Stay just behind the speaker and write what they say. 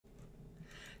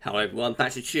Hello everyone,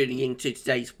 thanks for tuning in to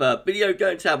today's video.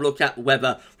 Going to have a look at the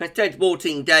weather for 10 to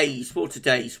 14 days for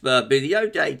today's video.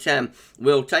 Day 10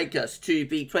 will take us to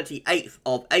the 28th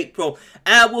of April,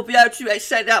 and we'll be able to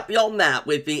extend out beyond that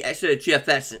with the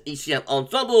GFS and ECM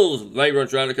Ensembles. Very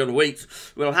much around a couple of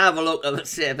weeks. We'll have a look at the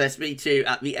CFS V2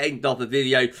 at the end of the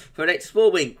video for the next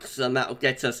 4 weeks, and that'll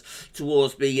get us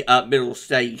towards the middle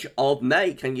stage of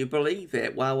May. Can you believe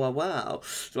it? Wow.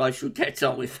 So I should get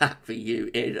on with that for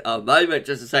you in a moment.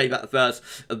 Just to say that the first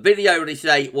video released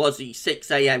today was the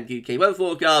 6 AM UK weather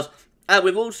forecast, and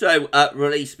we've also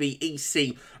released the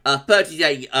EC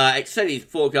 30-day extended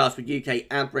forecast for UK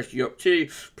and Western Europe too.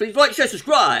 Please like, share,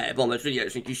 subscribe on those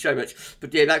videos. Thank you so much for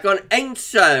doing that. Got an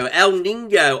ENSO El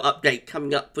Nino update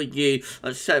coming up for you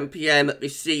at 7 PM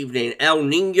this evening. El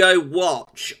Nino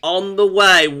watch on the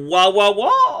way.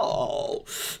 Wow.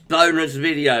 Bonus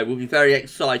video will be very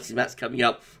exciting. That's coming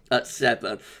up at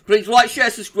 7. Please like, share,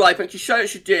 subscribe. Thank you so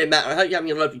much for doing that. I hope you're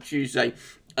having a lovely Tuesday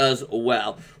as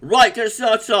well. Right, going to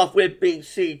start off with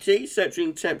BCT.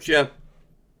 Central temperature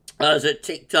has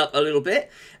ticked up a little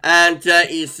bit and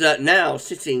is now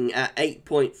sitting at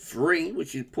 8.3,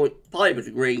 which is 0.5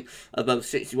 degree above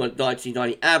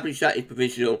 61.1990 average. That is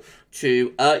provisional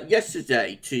to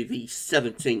yesterday, to the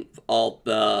 17th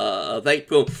of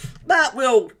April. That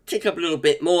will tick up a little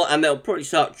bit more, and they'll probably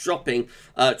start dropping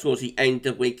towards the end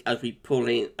of the week as we pull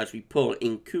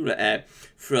in cooler air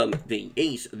from the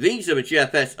east. These are the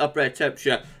GFS upper air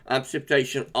temperature and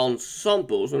precipitation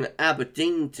ensembles on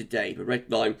Aberdeen today. The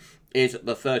red line is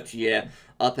the 30-year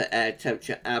upper air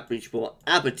temperature average for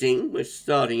Aberdeen. We're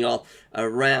starting off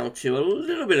around to a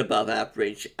little bit above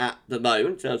average at the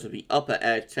moment in terms of the upper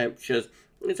air temperatures.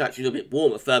 It's actually a little bit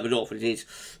warmer further north than it is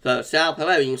further south.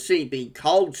 However, you can see the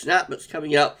cold snap that's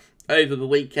coming up over the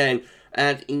weekend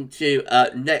and into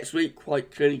next week.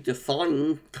 Quite clearly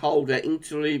defined colder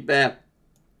interlude there,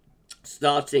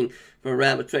 starting from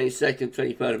around the 22nd,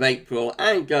 23rd of April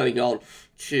and going on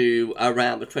to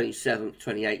around the 27th,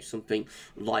 28th, something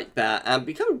like that, and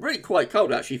becoming really quite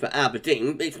cold actually for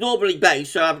Aberdeen. It's northerly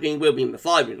based, so Aberdeen will be in the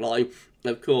 5-minute line,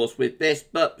 of course, with this,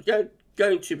 but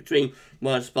going to between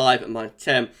 -5 and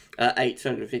 -10,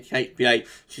 850 HPA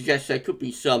suggests there could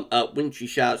be some wintry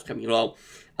showers coming along.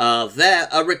 There,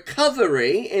 a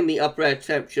recovery in the upper air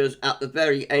temperatures at the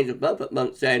very end of the month, at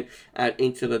month's end, and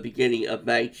into the beginning of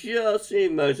May. Just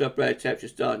seeing those upper air temperatures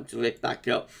starting to lift back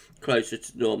up closer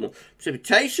to normal.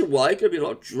 Precipitation-wise, going to be a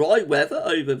lot of dry weather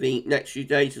over the next few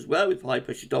days as well, with high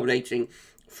pressure dominating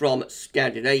from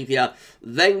Scandinavia.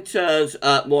 Then turns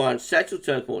more unsettled,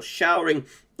 turns more showering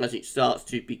as it starts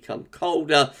to become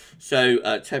colder. So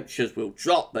temperatures will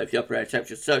drop, both the upper air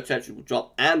temperatures, so temperature will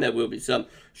drop, and there will be some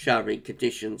showering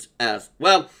conditions as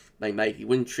well. They may be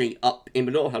wintry up in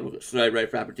the north. Have a look at snow road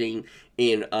for Aberdeen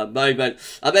in a moment.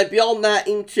 And then beyond that,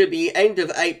 into the end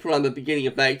of April and the beginning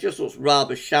of May, just looks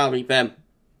rather showery then,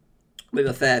 with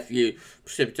a fair few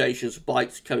precipitation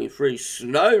spikes coming through.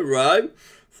 Snow row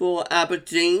for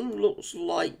Aberdeen looks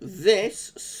like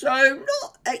this. So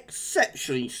not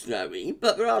exceptionally snowy,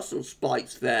 but there are some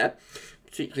spikes there,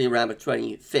 particularly around the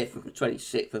 25th and the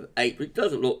 26th of April. It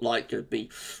doesn't look like going to be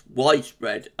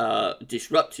widespread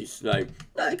disruptive snow.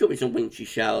 There could be some wintry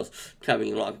showers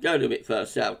coming along. Go a little bit further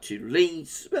south to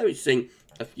Leeds, where we've seen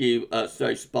a few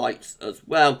snow spikes as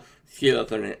well. Fewer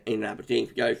than in Aberdeen. If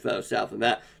you go further south than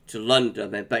that to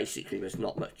London, then basically there's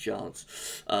not much chance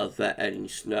of any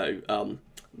snow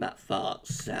that far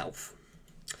south.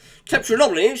 Temperature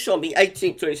anomalies on the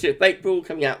 18th, 26th of April,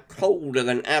 coming out colder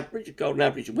than average, a colder than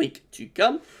average week to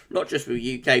come, not just for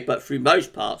the UK, but through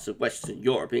most parts of Western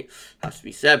Europe, it has to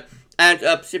be said. And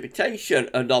precipitation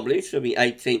anomalies from the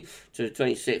 18th to the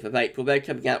 26th of April, they're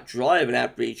coming out drier than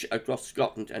average across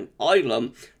Scotland and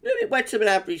Ireland. A little bit wetter than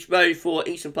average, though, for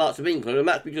eastern parts of England, and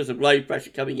that's because of low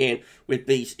pressure coming in with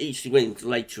these easterly winds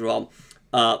later on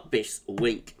this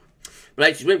week. The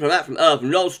latest wind from that from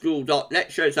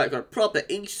urbanoldschool.net shows that I've got a proper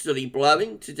easterly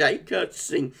blowing today,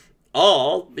 courtesy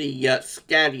of the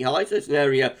Scandi High. So there's an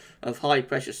area of high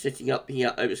pressure sitting up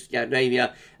here over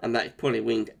Scandinavia, and that is pulling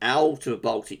wind out of the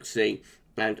Baltic Sea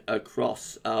and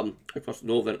across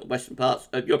northern and western parts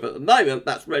of Europe. At the moment,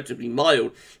 that's relatively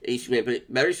mild easterly wind,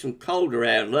 but there is some colder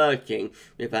air lurking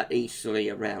with that easterly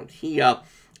around here.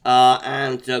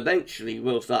 And eventually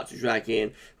we'll start to drag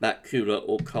in that cooler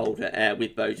or colder air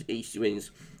with those east winds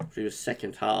through the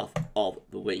second half of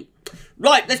the week.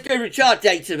 Right, let's go to chart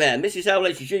data then. This is how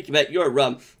latest UK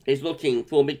Euro is looking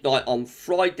for midnight on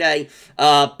Friday.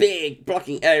 Big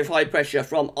blocking area of high pressure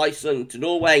from Iceland to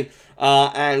Norway,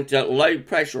 and low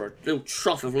pressure, a little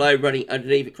trough of low running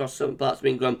underneath across southern parts of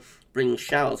England bring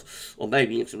showers or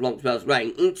maybe in some long spells of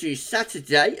rain. Into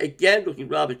Saturday, again looking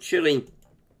rather chilly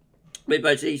with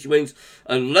both easy winds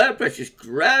and low pressures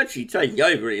gradually taking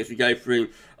over as we go through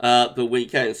the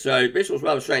weekend. So this was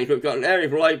rather strange. We've got an area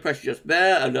of low pressure just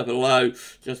there, another low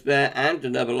just there, and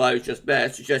another low just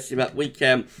there, suggesting that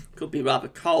weekend could be rather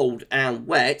cold and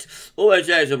wet. All those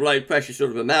areas of low pressure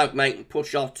sort of amalgamate and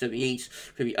push off to the east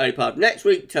for the early part of next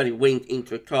week, turning wind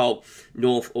into a cold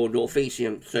north or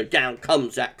northeastern. So down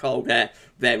comes that cold air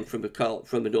then from the north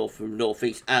from the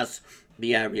northeast as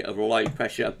the area of low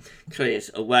pressure clears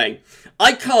away.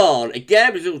 Icon,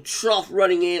 again, with a little trough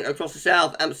running in across the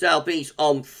south and southeast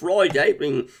on Friday,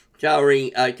 bringing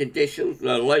showery conditions,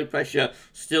 low pressure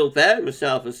still there in the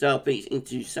south and southeast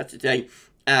into Saturday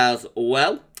as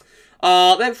well.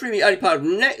 Then through the early part of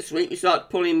next week, we start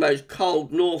pulling those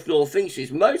cold north-northeasts.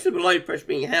 Most of the low pressure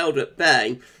being held at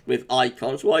bay with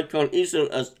Icon, so Icon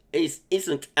isn't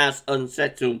as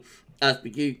unsettled as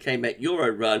the UK Met Euro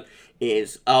run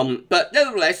is. But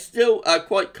nevertheless, still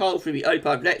quite cold through the early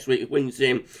part of next week, with winds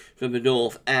in from the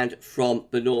north and from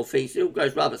the northeast. It all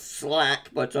goes rather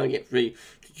slack by the time you get through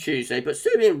to Tuesday, but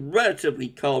still being relatively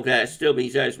cold air, still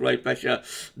these areas of low pressure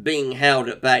being held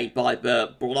at bay by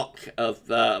the block of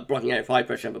blocking area of high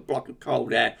pressure and the block of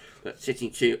cold air that's sitting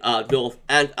to our north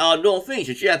and our northeast.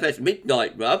 The GFS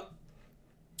midnight rub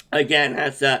again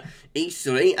has that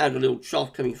easterly and a little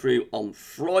trough coming through on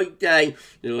Friday.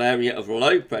 Little area of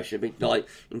low pressure midnight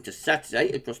into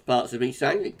Saturday across parts of East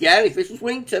Anglia. Again, if this was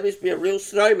winter, this would be a real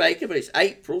snowmaker, but it's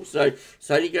April, so it's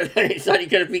only going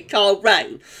to be cold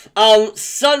rain.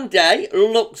 Sunday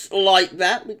looks like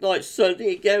that. Midnight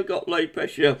Sunday, again, we've got low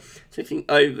pressure sitting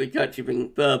over the country,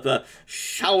 bringing further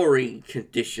showery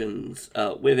conditions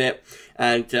with it.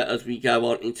 And as we go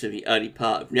on into the early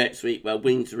part of next week, where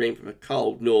winds are in from a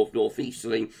cold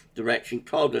north-northeasterly direction,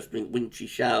 coldness bring wintry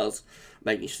showers,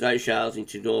 maybe snow showers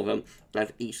into northern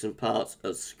and eastern parts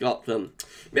of Scotland.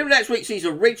 Middle next week sees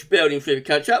a ridge building through the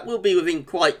country. That will be within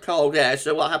quite cold air,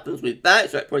 so what happens with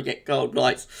that? So it probably get cold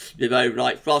nights with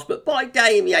overnight frost, but by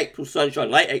day in the April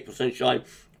sunshine, late April sunshine,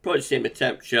 probably seeing the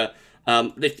temperature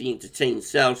lifting into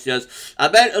teens Celsius.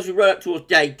 And then as we run up towards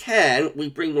day 10, we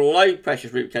bring low pressure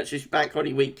through the country. This is bank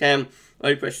holiday weekend.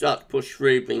 Low pressure starts to push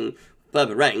through, bring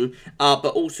further rain, but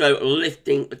also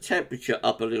lifting the temperature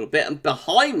up a little bit. And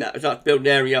behind that, we start to build an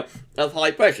area of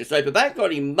high pressure. So for bank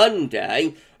holiday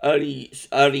Monday, early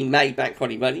May, bank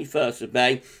holiday Monday, 1st of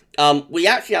May, we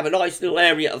actually have a nice little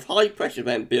area of high pressure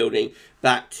then building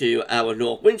back to our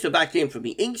north. Winds are back in from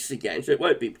the east again, so it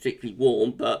won't be particularly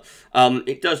warm, but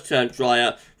it does turn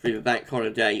drier through the bank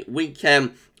holiday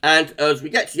weekend. And as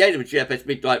we get to the end of the GFS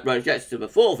midnight run, gets to the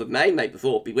 4th of May, May the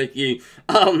 4th be with you,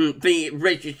 the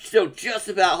ridge is still just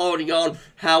about holding on.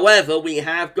 However, we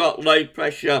have got low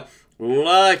pressure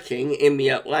lurking in the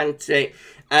Atlantic,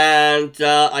 and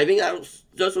I think that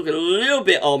does look a little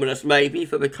bit ominous maybe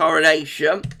for the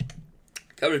coronation.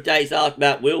 A couple of days after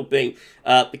that will be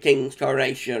the King's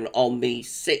coronation on the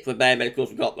 6th of May. And of course,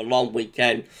 we've got the long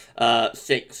weekend,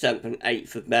 6th, 7th and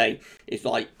 8th of May. It's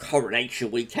like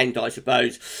coronation weekend, I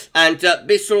suppose. And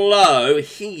this low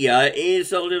here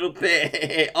is a little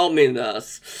bit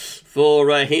ominous for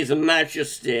His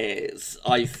Majesty's,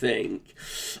 I think.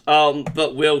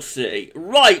 But we'll see.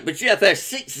 Right, but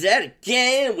GFS 6Z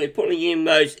again. We're pulling in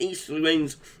those easterly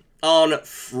winds on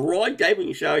Friday, when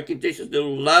you shower conditions a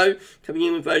little low, coming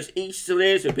in with those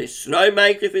easterlies, a bit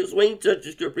snowmaker if it's winter,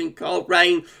 just going to bring cold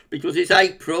rain because it's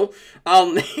April.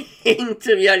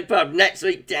 Into the early part of next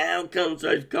week, down comes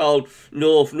those cold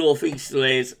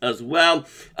northeasterlies as well.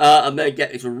 And then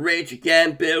get this ridge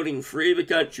again building through the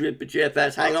country with the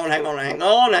GFS. Hang on.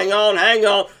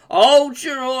 Hold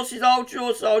your horses.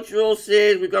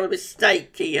 We've got a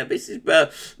mistake here. This is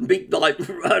the midnight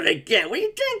run again. What are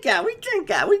you doing,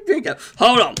 Gal?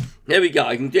 Hold on. Here we go.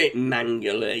 I can do it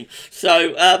manually.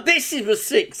 So, this is the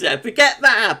 6er. Forget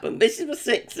that happened. This is the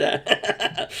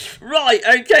 6er. Right,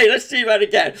 okay, let's do that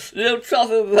again. A little trough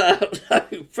of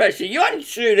low pressure. You only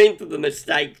tune in for the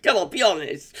mistake. Come on, be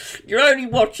honest. You're only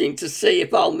watching to see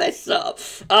if I'll mess up.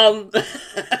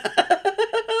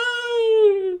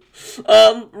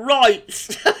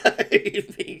 Right.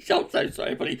 I'm so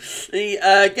sorry, buddy. Do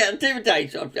the day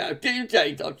job now. Do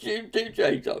the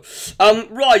day job.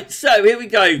 Right, so here we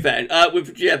go then, with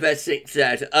the GFS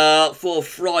 6Z, for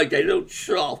Friday, little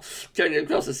trough, turning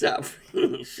across the south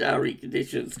showery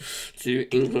conditions to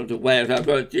England and Wales. I'm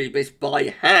going to do this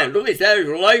by hand. Look at this, there is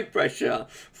low pressure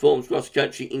forms across the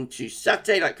country into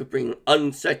Saturday. That could bring an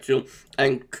unsettled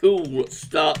and cool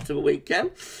start to the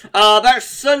weekend. That's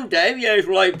Sunday. The area's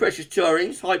low pressure to our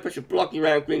east, high pressure blocking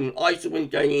around Greenland, ice and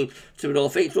wind going in to the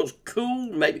northeast. It's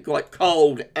cool, maybe quite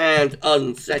cold and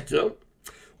unsettled.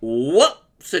 What?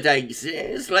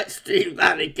 Daisies, let's do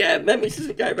that again. Memory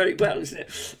doesn't go very well, is it?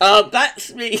 That's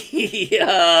the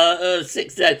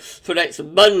 6th day for next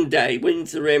Monday.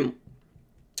 Winds are in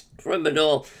from the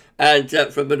north and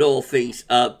from the northeast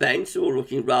bend, so we're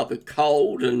looking rather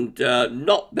cold and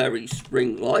not very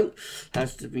spring-like,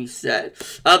 has to be said.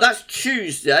 That's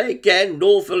Tuesday. Again,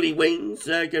 northerly winds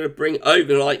are going to bring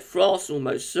overnight frost,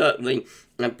 almost certainly,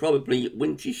 and probably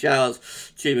wintry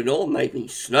showers to the north, maybe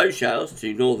snow showers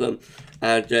to northern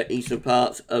and eastern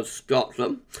parts of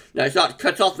Scotland. Now, it's starting to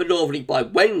cut off the northerly by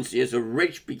Wednesday as a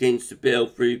ridge begins to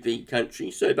build through the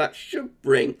country, so that should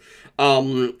bring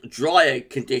drier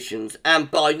conditions.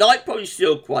 And by night, probably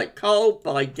still quite cold.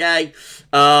 By day,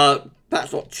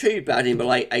 that's not too bad in the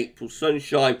late April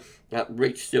sunshine. That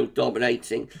ridge still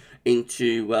dominating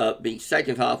into the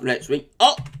second half of next week.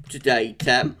 Up to day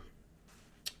 10.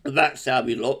 That's how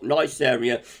we look. Nice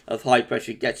area of high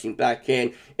pressure getting back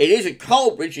in. It is a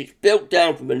cold ridge. It's built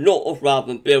down from the north rather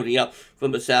than building up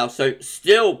from the south. So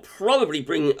still probably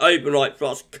bringing overnight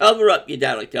frost. Cover up your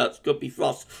delicates. Could be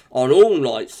frost on all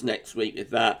nights next week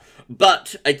with that.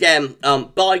 But again,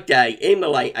 by day, in the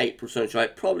late April sunshine,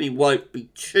 it probably won't be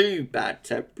too bad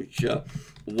temperature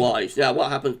wise. Now,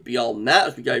 what happens beyond that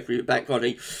as we go through the bank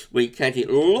holiday weekend? It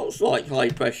looks like high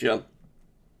pressure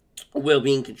will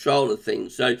be in control of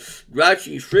things. So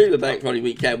gradually through the bank holiday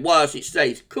weekend, whilst it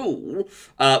stays cool,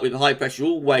 with the high pressure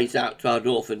always out to our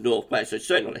north and northwest, so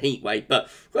certainly not a heat wave, but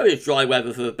very dry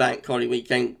weather for the bank holiday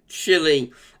weekend.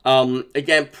 Chilly.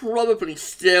 Again, probably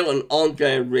still an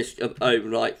ongoing risk of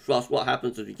overnight frost. What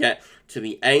happens as we get to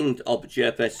the end of the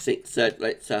GFS 6?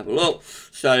 Let's have a look.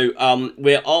 So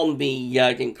we're on the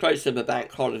getting close to the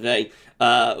bank holiday.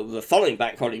 The following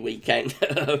bank holiday weekend.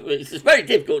 It's very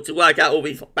difficult to work out all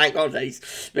these bank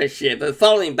holidays this year, but the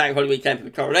following bank holiday weekend for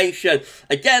the coronation.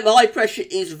 Again, the high pressure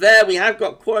is there. We have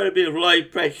got quite a bit of low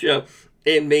pressure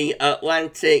in the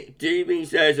Atlantic. Do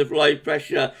these areas of low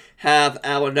pressure have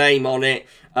our name on it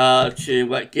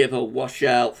to give a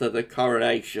washout for the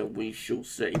coronation? We shall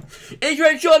see. If you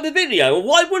enjoyed the video,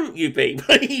 why wouldn't you be?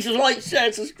 Please like, share,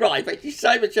 and subscribe. Thank you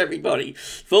so much, everybody,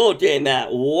 for doing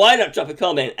that. Why not drop a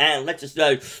comment and let us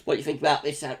know what you think about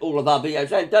this and all of our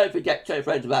videos. And don't forget to tell your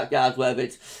friends about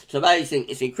GavsWeatherVids. It's amazing.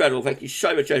 It's incredible. Thank you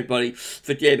so much, everybody,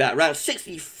 for doing that. Around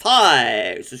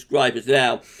 65 subscribers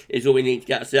now is all we need to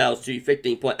get ourselves to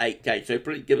 15.8k. So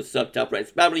please give us a sub, tell friends,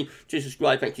 family to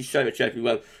subscribe. Thank you so much,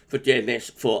 everyone, for doing this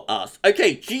for us.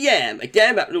 Okay, GM,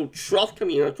 again, that little trough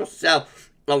coming in across the south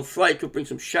on Friday could bring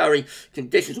some showery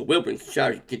conditions, or will bring some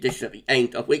showery conditions at the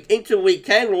end of the week. Into the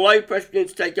weekend, low pressure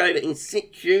begins to take over in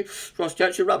situ across the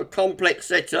country. Rather complex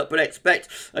setup, but expect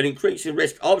an increasing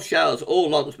risk of showers or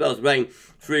longer spells of rain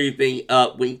through the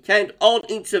weekend. On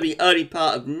into the early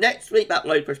part of next week, that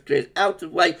low pressure clears out of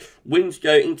the way. Winds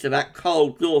go into that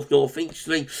cold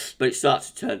north-northeasterly, but it starts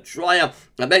to turn drier.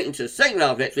 And then into the second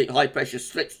half of next week, high pressure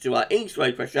slips to our east,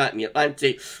 low pressure out in the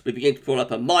Atlantic. We begin to pull up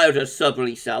a milder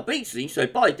southerly southeasterly, so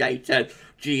by day 10,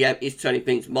 GM is turning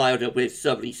things milder with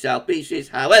southerly southeasters.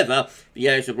 However, the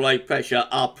areas of low pressure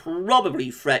are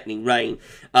probably threatening rain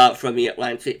from the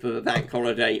Atlantic for the bank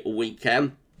holiday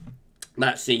weekend.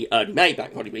 That's the early May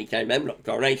bank holiday weekend, remember, not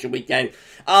the coronation weekend.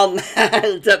 And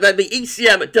then the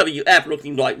ECM at WF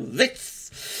looking like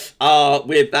this,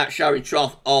 with that showery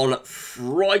trough on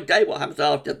Friday. What happens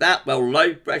after that? Well,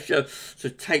 low pressure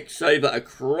takes over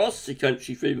across the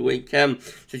country through the weekend,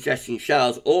 suggesting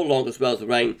showers or longer spells of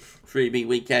rain through the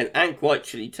weekend, and quite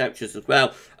chilly temperatures as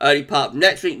well. Early part of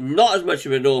next week, not as much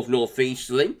of a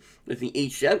north-northeasterly with the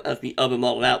ECM as the other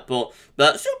model output,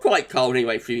 but still quite cold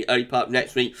anyway through the early part of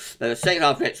next week. Then the second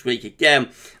half of next week, again,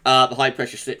 the high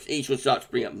pressure slips east will start to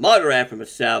bring up milder air from the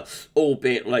south,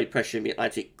 albeit low pressure in the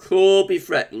Atlantic could be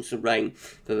threatening some rain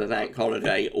for the bank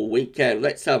holiday weekend.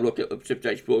 Let's have a look at the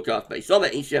precipitation forecast based on the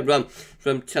ECM run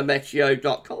from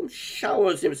Temmeteo.com.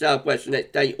 Showers in the southwest the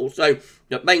next day or so.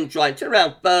 The main dry until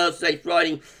around Thursday,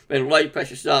 Friday, when low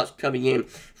pressure starts coming in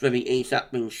from the east. That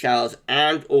brings showers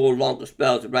and or longer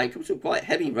spells of rain. Comes some quite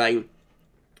heavy rain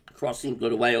across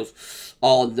England and Wales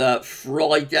on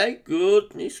Friday.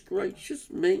 Goodness gracious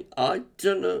me, I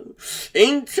don't know.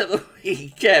 Into the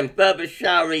weekend, further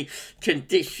showery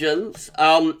conditions.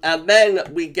 And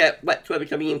then we get wet weather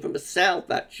coming in from the south,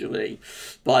 actually,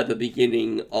 by the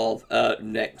beginning of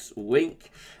next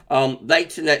week.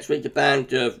 Later next week, a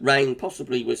band of rain,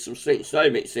 possibly with some sleet and snow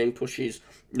mixed in, pushes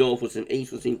northwards and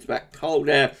eastwards into that cold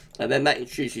air, and then that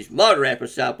introduces milder air for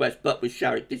southwest, but with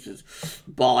showery conditions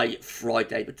by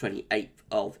Friday, the 28th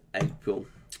of April.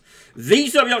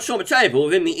 These are the options on the table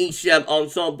within the ECM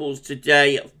Ensembles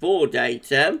today for day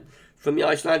 10. From the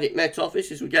Icelandic Met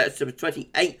Office, as we get to the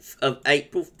 28th of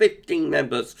April, 15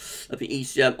 members of the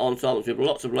ECM Ensembles with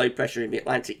lots of low pressure in the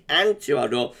Atlantic and to our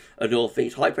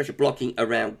northeast. High pressure blocking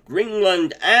around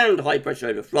Greenland and high pressure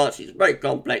over France. It's a very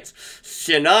complex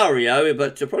scenario,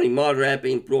 but probably milder air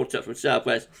being brought up from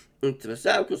southwest into the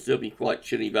south. Could still be quite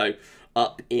chilly though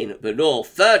up in the north.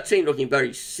 13 looking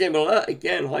very similar.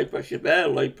 Again, high pressure there,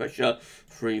 low pressure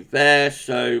through there.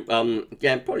 So,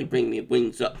 again, probably bringing the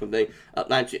winds up from the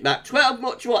Atlantic. That 12,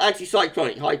 much more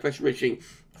anticyclonic, high pressure reaching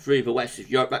through the west of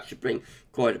Europe. That should bring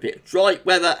quite a bit of dry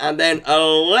weather. And then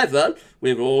 11,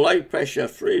 with low pressure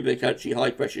through the country,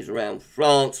 high pressures around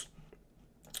France.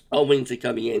 Our winds are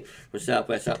coming in from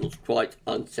southwest. That looks quite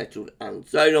unsettled and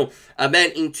zonal. And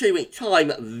then in 2 weeks'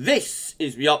 time, this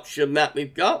is the option map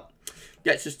we've got.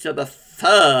 Gets us to the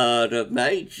 3rd of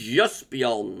May, just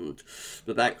beyond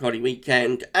the bank holiday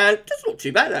weekend, and it doesn't look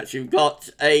too bad actually. We've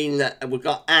got an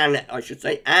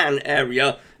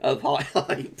area of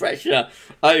high pressure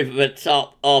over the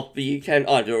top of the UK,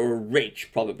 either a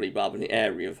ridge probably rather than an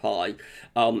area of high.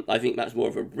 I think that's more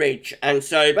of a ridge, and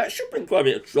so that should bring quite a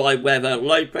bit of dry weather.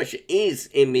 Low pressure is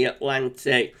in the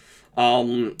Atlantic.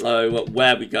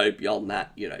 Where we go beyond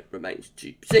that, remains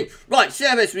to be seen. Right,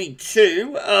 CFS Week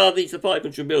 2, these are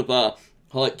 500 millibar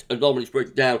height anomalies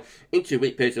broken down into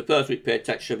week periods. The first week period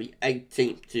takes from the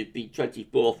 18th to the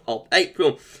 24th of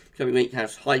April. Coming week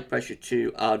has high pressure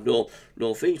to our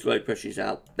northeast, low pressure is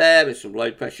out there. There's some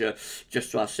low pressure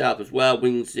just to our south as well.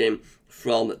 Winds in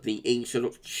from the east, so it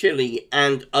looks chilly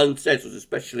and unsettled,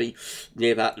 especially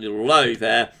near that little low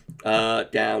there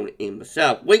down in the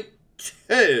south. Week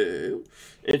 2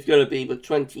 is going to be the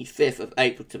 25th of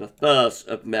April to the 1st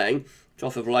of May.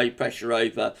 Trough of low pressure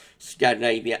over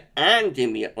Scandinavia and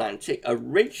in the Atlantic. A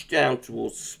ridge down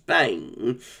towards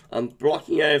Spain and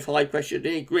blocking out of high pressure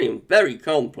near Greenland. Very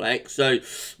complex. So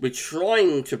we're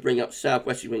trying to bring up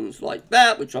southwesterly winds like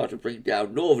that. We're trying to bring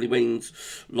down northerly winds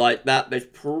like that. There's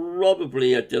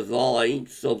probably a divide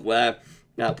somewhere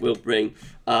that will bring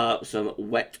some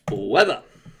wet weather.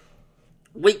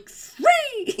 Week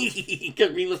 3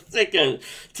 can be the 2nd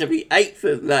to the 8th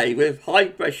of May with high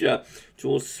pressure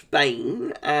towards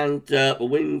Spain and the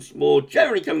winds more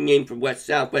generally coming in from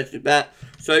west-southwest of that.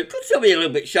 So it could still be a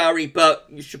little bit showery, but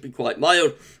it should be quite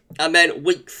mild. And then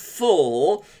week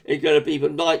 4 is going to be the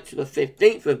 9th to the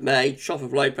 15th of May. Trough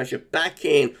of low pressure back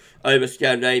in over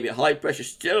Scandinavia. High pressure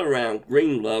still around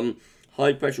Greenland.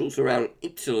 High pressure also around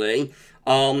Italy.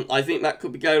 I think that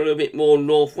could be going a little bit more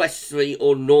northwesterly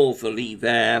or northerly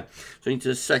there. So into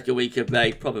the 2nd week of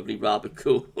May, probably rather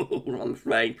cool, I'm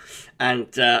afraid.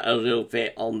 And a little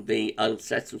bit on the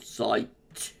unsettled side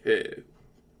too.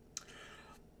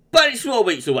 But it's 4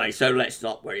 weeks away, so let's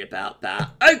not worry about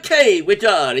that. Okay, we're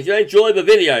done. If you enjoyed the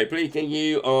video, please can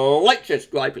you like,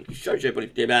 subscribe, and show everybody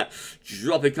to do that.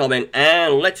 Drop a comment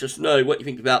and let us know what you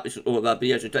think about this and all of our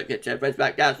videos. And don't forget to tell friends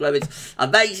about GavsWeatherVids.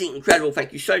 Amazing, incredible.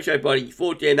 Thank you so everybody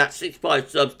for doing that. 65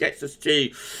 subs gets us to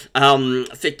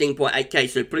 15.8k.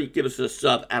 So please give us a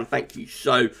sub and thank you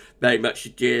so very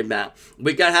much, dear Matt.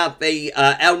 We're going to have the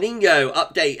El Nino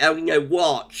update, El Nino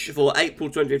watch for April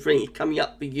 2023. It's coming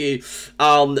up for you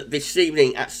this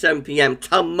evening at 7 PM.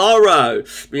 Tomorrow,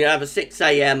 we're going to have a 6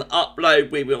 AM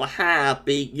upload. We will have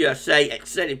the USA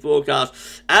extended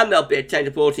forecast, and there'll be a 10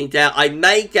 to 14 day. I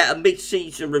may get a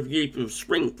mid-season review from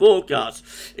spring forecast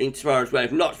in tomorrow as well.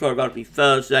 If not tomorrow, that'll be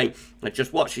Thursday.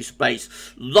 Just watch this space.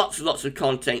 Lots and lots of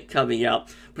content coming up.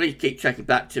 Please keep checking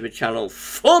back to the channel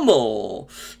for more.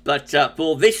 But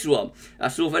for this one,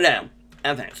 that's all for now.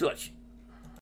 And thanks for watching.